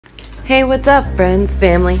Hey, what's up, friends,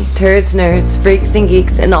 family, turds, nerds, freaks, and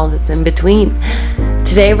geeks, and all that's in between?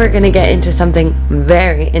 Today we're going to get into something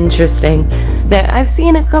very interesting that I've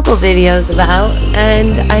seen a couple videos about,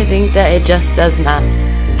 and I think that it just does not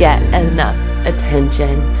get enough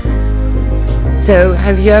attention. So,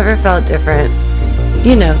 have you ever felt different?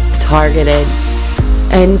 You know, targeted.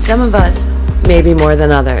 And some of us, maybe more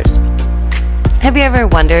than others. Have you ever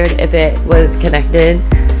wondered if it was connected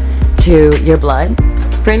to your blood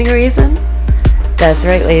for any reason? That's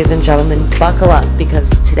right, ladies and gentlemen, buckle up, because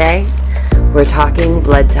today we're talking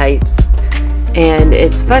blood types. And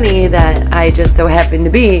it's funny that I just so happen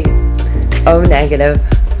to be O negative,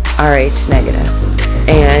 RH negative.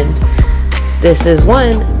 And this is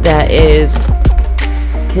one that is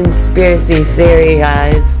conspiracy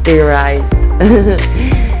theorized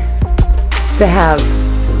to have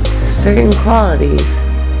certain qualities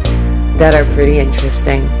that are pretty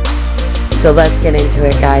interesting. So let's get into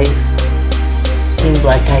it, guys. In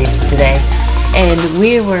blood types today, and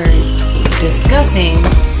we were discussing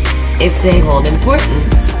if they hold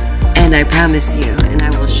importance, and I promise you, and I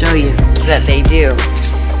will show you that they do.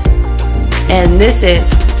 And this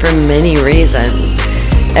is for many reasons.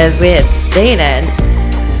 As we had stated,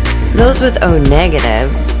 those with O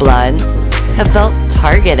negative blood have felt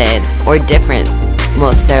targeted or different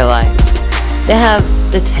most of their lives. They have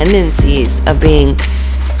the tendencies of being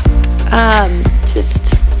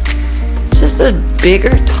just a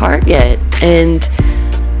bigger target. And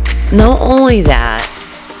not only that,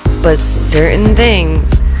 but certain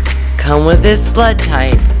things come with this blood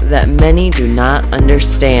type that many do not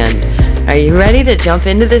understand. Are you ready to jump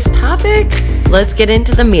into this topic? Let's get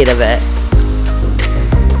into the meat of it.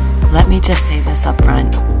 Let me just say this up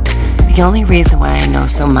front. The only reason why I know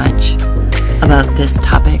so much about this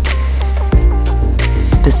topic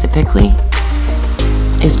specifically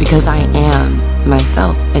is because I am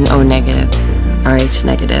myself an O negative, RH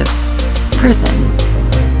negative person.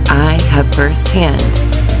 I have firsthand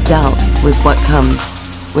dealt with what comes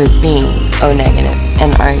with being O negative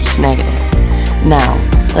and RH negative. Now,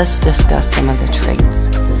 let's discuss some of the traits.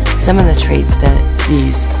 Some of the traits that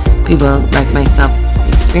these people like myself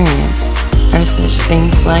experience are such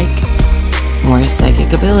things like more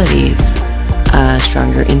psychic abilities,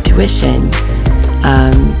 stronger intuition,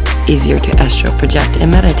 easier to astral project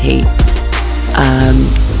and meditate.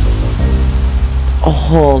 A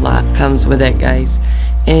whole lot comes with it, guys.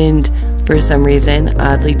 And for some reason,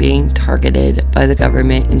 oddly being targeted by the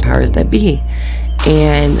government and powers that be.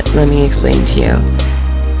 And let me explain to you.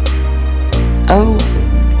 O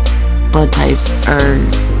blood types are,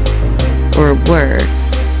 or were,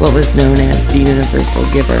 what was known as the universal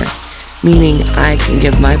giver. Meaning I can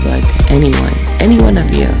give my blood to anyone, any one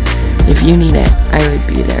of you. If you need it, I would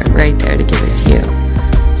be there, right there to give it to you.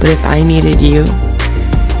 But if I needed you,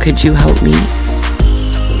 could you help me?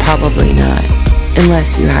 Probably not,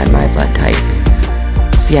 unless you had my blood type.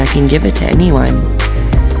 See, I can give it to anyone,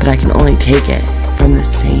 but I can only take it from the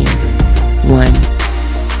same one.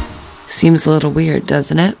 Seems a little weird,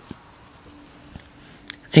 doesn't it?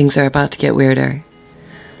 Things are about to get weirder.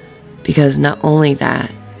 Because not only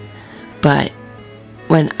that, but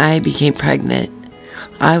when I became pregnant,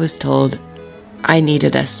 I was told I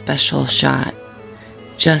needed a special shot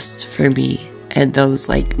just for me and those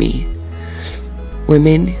like me.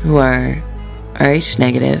 Women who are RH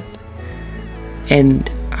negative and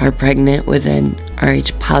are pregnant with an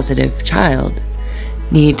RH positive child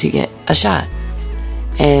need to get a shot.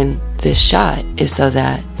 And this shot is so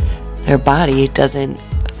that their body doesn't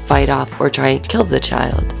fight off or try and kill the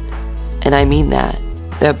child. And I mean that.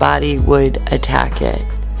 Their body would attack it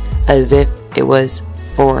as if it was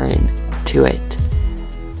foreign to it.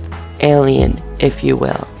 Alien, if you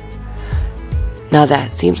will. Now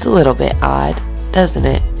that seems a little bit odd, doesn't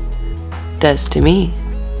it? Does to me.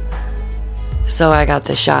 So I got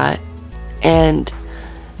the shot, and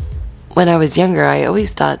when I was younger, I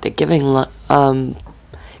always thought that giving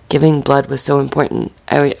blood was so important.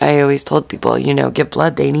 I always told people, you know, give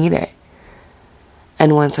blood, they need it.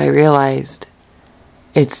 And once I realized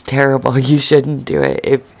it's terrible, you shouldn't do it.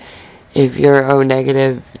 If you're O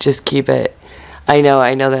negative, just keep it. I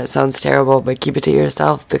know that sounds terrible, but keep it to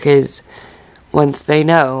yourself, because once they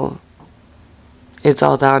know, it's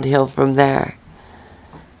all downhill from there.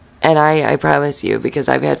 And I promise you, because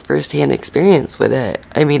I've had first-hand experience with it.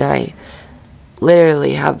 I mean, I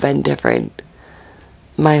literally have been different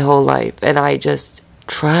my whole life, and I just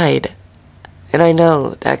tried. And I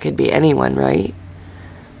know that could be anyone, right?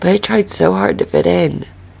 But I tried so hard to fit in.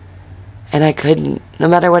 And I couldn't, no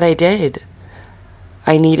matter what I did.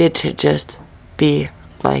 I needed to just be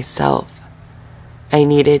myself. I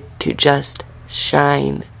needed to just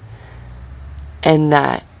shine. And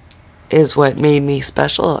that is what made me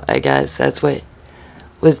special, I guess. That's what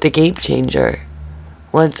was the game changer.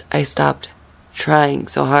 Once I stopped trying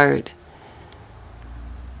so hard,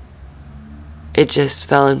 it just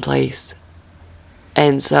fell in place.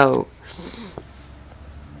 And so,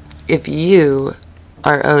 if you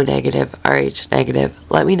are O negative, RH negative,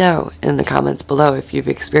 let me know in the comments below if you've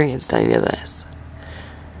experienced any of this.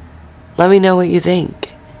 Let me know what you think.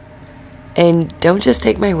 And don't just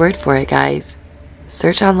take my word for it, guys.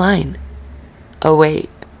 Search online. Oh wait,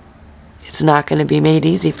 it's not going to be made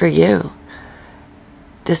easy for you.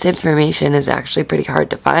 This information is actually pretty hard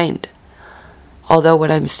to find. Although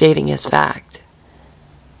what I'm stating is fact.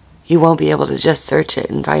 You won't be able to just search it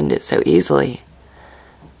and find it so easily.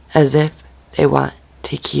 As if they want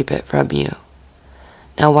to keep it from you.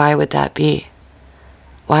 Now why would that be?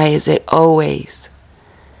 Why is it always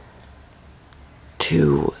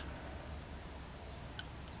to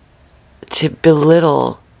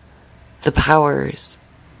belittle the powers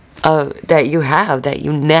that you have, that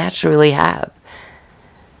you naturally have?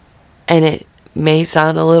 And it may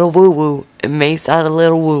sound a little woo-woo. It may sound a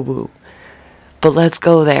little woo-woo. But let's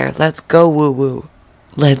go there. Let's go woo-woo.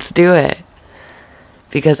 Let's do it.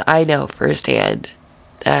 Because I know firsthand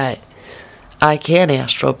that I can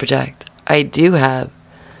astral project. I do have,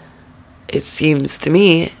 it seems to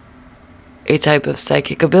me, a type of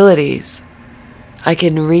psychic abilities. I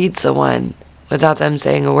can read someone without them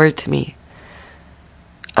saying a word to me.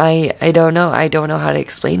 I don't know. I don't know how to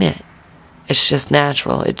explain it. It's just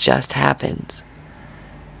natural. It just happens.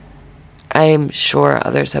 I'm sure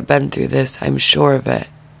others have been through this. I'm sure of it.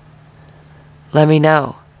 Let me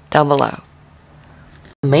know down below.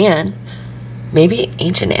 Man, maybe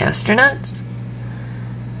ancient astronauts?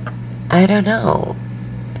 I don't know.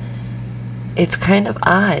 It's kind of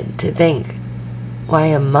odd to think why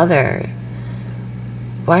a mother,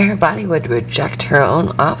 why her body would reject her own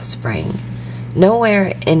offspring.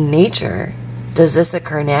 Nowhere in nature does this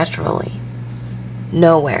occur naturally.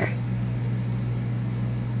 Nowhere.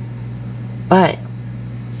 But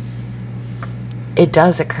it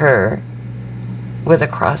does occur with a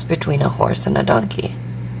cross between a horse and a donkey.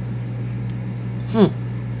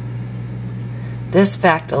 This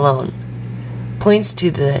fact alone points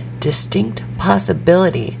to the distinct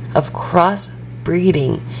possibility of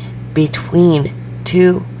crossbreeding between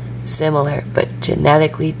two similar but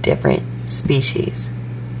genetically different species.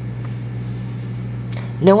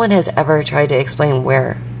 No one has ever tried to explain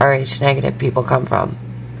where RH negative people come from.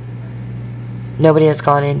 Nobody has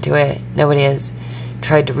gone into it. Nobody has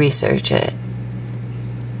tried to research it.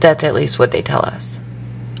 That's at least what they tell us.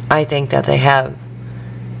 I think that they have,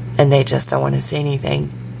 and they just don't want to say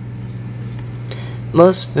anything.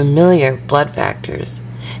 Most familiar blood factors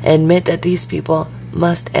admit that these people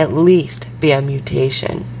must at least be a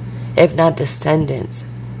mutation, if not descendants,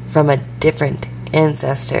 from a different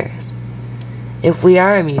ancestors. If we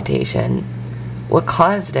are a mutation, what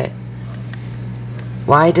caused it?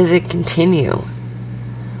 Why does it continue?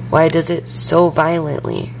 Why does it so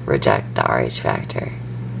violently reject the RH factor?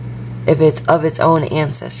 If it's of its own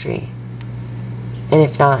ancestry. And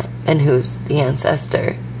if not, then who's the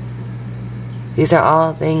ancestor? These are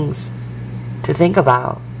all things to think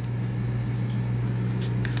about.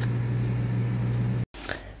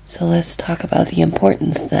 So let's talk about the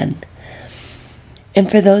importance then. And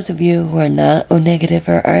for those of you who are not O negative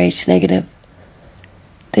or RH negative,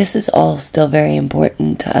 this is all still very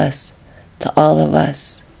important to us, to all of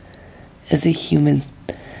us, as a human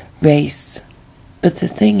race. But the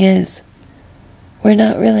thing is, we're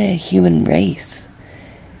not really a human race.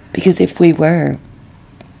 Because if we were,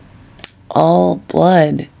 all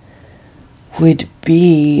blood would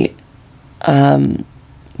be,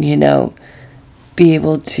 be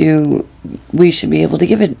able to, we should be able to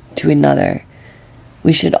give it to another.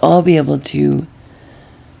 We should all be able to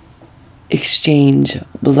exchange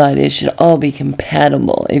blood. It should all be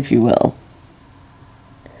compatible, if you will.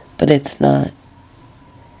 But it's not.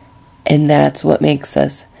 And that's what makes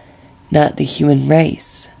us not the human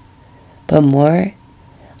race, but more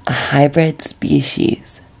a hybrid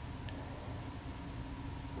species.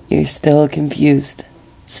 You're still confused?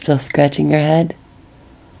 Still scratching your head?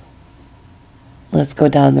 Let's go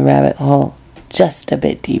down the rabbit hole just a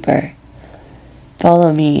bit deeper.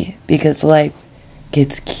 Follow me, because life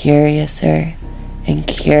gets curiouser and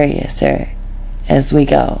curiouser as we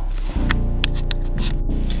go.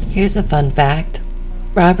 Here's a fun fact.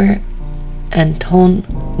 Robert Anton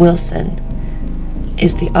Wilson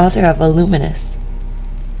is the author of Illuminous.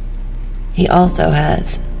 He also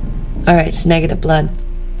has RH negative blood.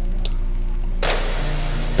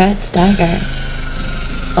 Brad Steiger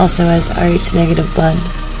also has RH negative blood.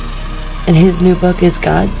 in his new book Is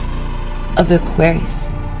Gods of Aquarius,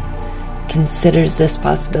 considers this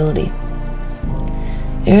possibility.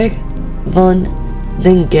 Eric von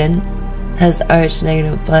Dingen has RH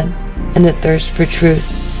negative blood and a thirst for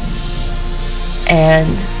truth. And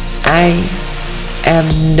I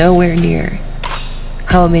am nowhere near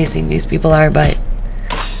how amazing these people are, but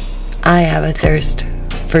I have a thirst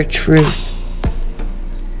for truth.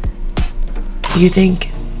 Do you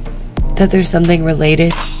think that there's something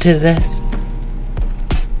related to this?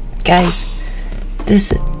 Guys,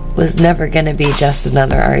 this was never gonna be just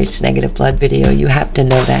another RH negative blood video. You have to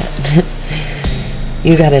know that.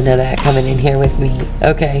 You gotta know that coming in here with me,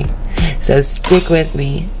 okay? So stick with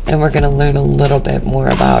me, and we're gonna learn a little bit more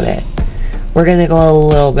about it. We're gonna go a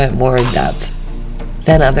little bit more in depth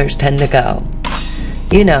than others tend to go.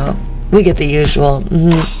 You know, we get the usual,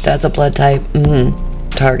 that's a blood type,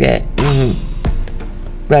 target,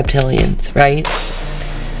 reptilians, right?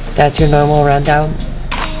 That's your normal rundown?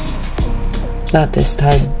 Not this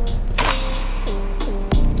time.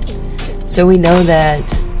 So we know that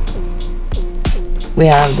we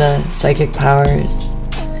have the psychic powers.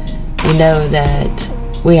 We know that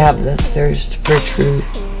we have the thirst for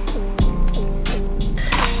truth.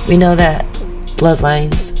 We know that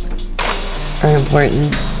bloodlines are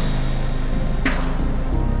important.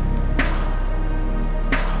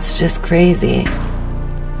 It's just crazy.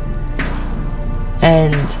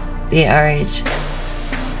 And the RH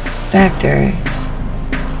factor,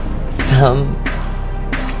 some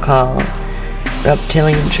call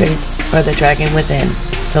reptilian traits or the dragon within.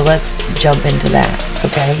 So let's jump into that,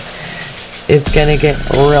 okay? It's gonna get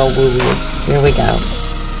real woo-woo. Here we go.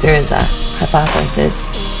 There is a hypothesis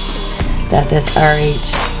that this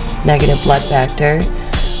RH negative blood factor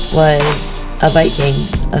was a Viking,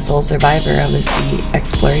 a sole survivor of a sea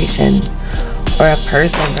exploration, or a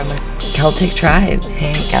person from a Celtic tribe.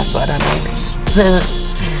 Hey, guess what? I'm Irish.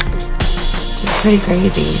 Just pretty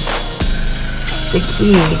crazy. The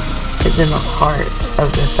key is in the heart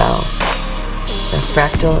of the cell, the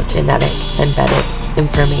fractal genetic embedded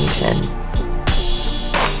information.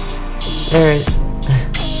 There is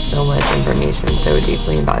so much information so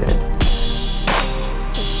deeply embedded.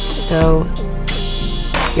 So,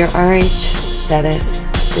 your RH status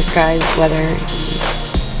describes whether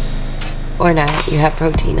or not you have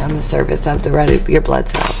protein on the surface of the red of your blood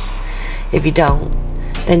cells. If you don't,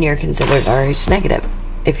 then you're considered RH negative.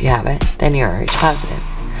 If you have it, then you're RH positive.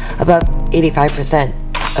 About 85%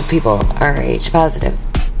 of people are RH positive,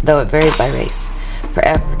 though it varies by race. For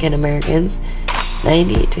African Americans,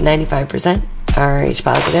 90 to 95% are RH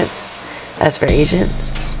positives. As for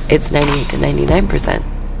Asians, it's 98 to 99%.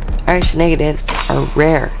 RH negatives are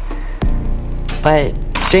rare, but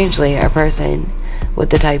strangely, a person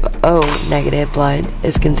with the type O negative blood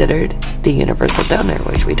is considered the universal donor,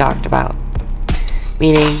 which we talked about,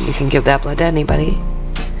 meaning you can give that blood to anybody.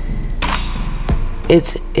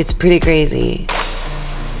 It's pretty crazy.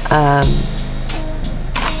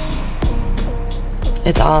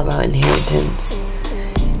 It's all about inheritance.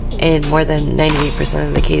 In more than 98%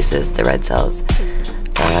 of the cases, the red cells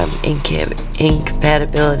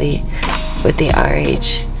incompatibility with the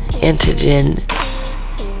RH antigen,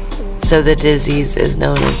 so the disease is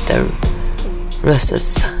known as the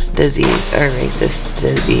rhesus disease or racist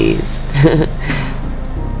disease.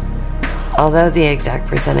 Although the exact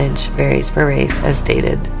percentage varies per race, as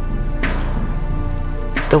stated,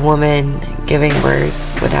 the woman giving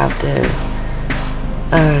birth would have to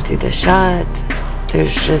do the shot.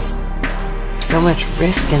 There's just so much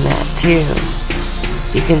risk in that too.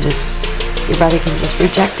 Your body can just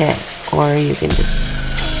reject it, or you can just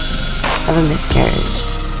have a miscarriage.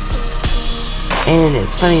 And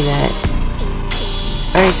it's funny that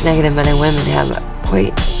RH negative men and women have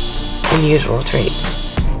quite unusual traits,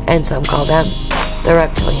 and some call them the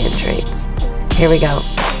reptilian traits. Here we go.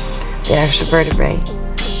 The extra vertebrae,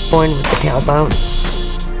 born with the tailbone.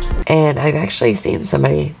 And I've actually seen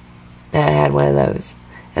somebody that had one of those.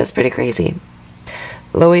 That's pretty crazy.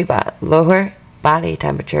 Lower body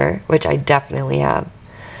temperature, which I definitely have.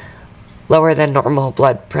 Lower than normal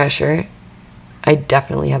blood pressure. I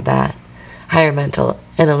definitely have that. Higher mental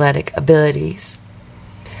analytic abilities.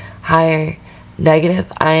 Higher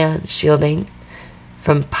negative ion shielding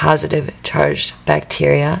from positive charged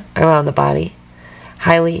bacteria around the body.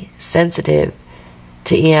 Highly sensitive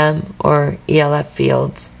to EM or ELF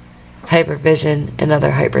fields. Hypervision and other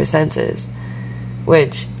hypersenses,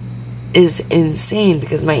 which is insane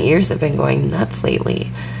because my ears have been going nuts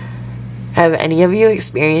lately. Have any of you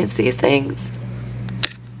experienced these things?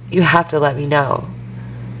 You have to let me know.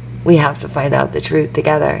 We have to find out the truth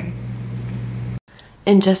together.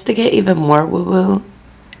 And just to get even more woo-woo,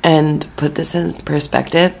 And put this in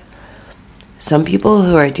perspective, some people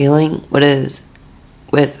who are dealing with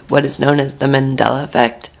what is known as the Mandela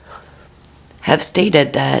effect have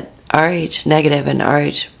stated that Rh negative and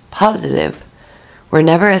Rh positive were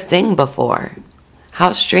never a thing before.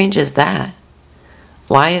 How strange is that?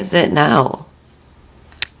 Why is it now?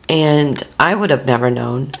 And I would have never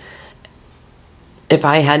known if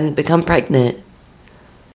I hadn't become pregnant.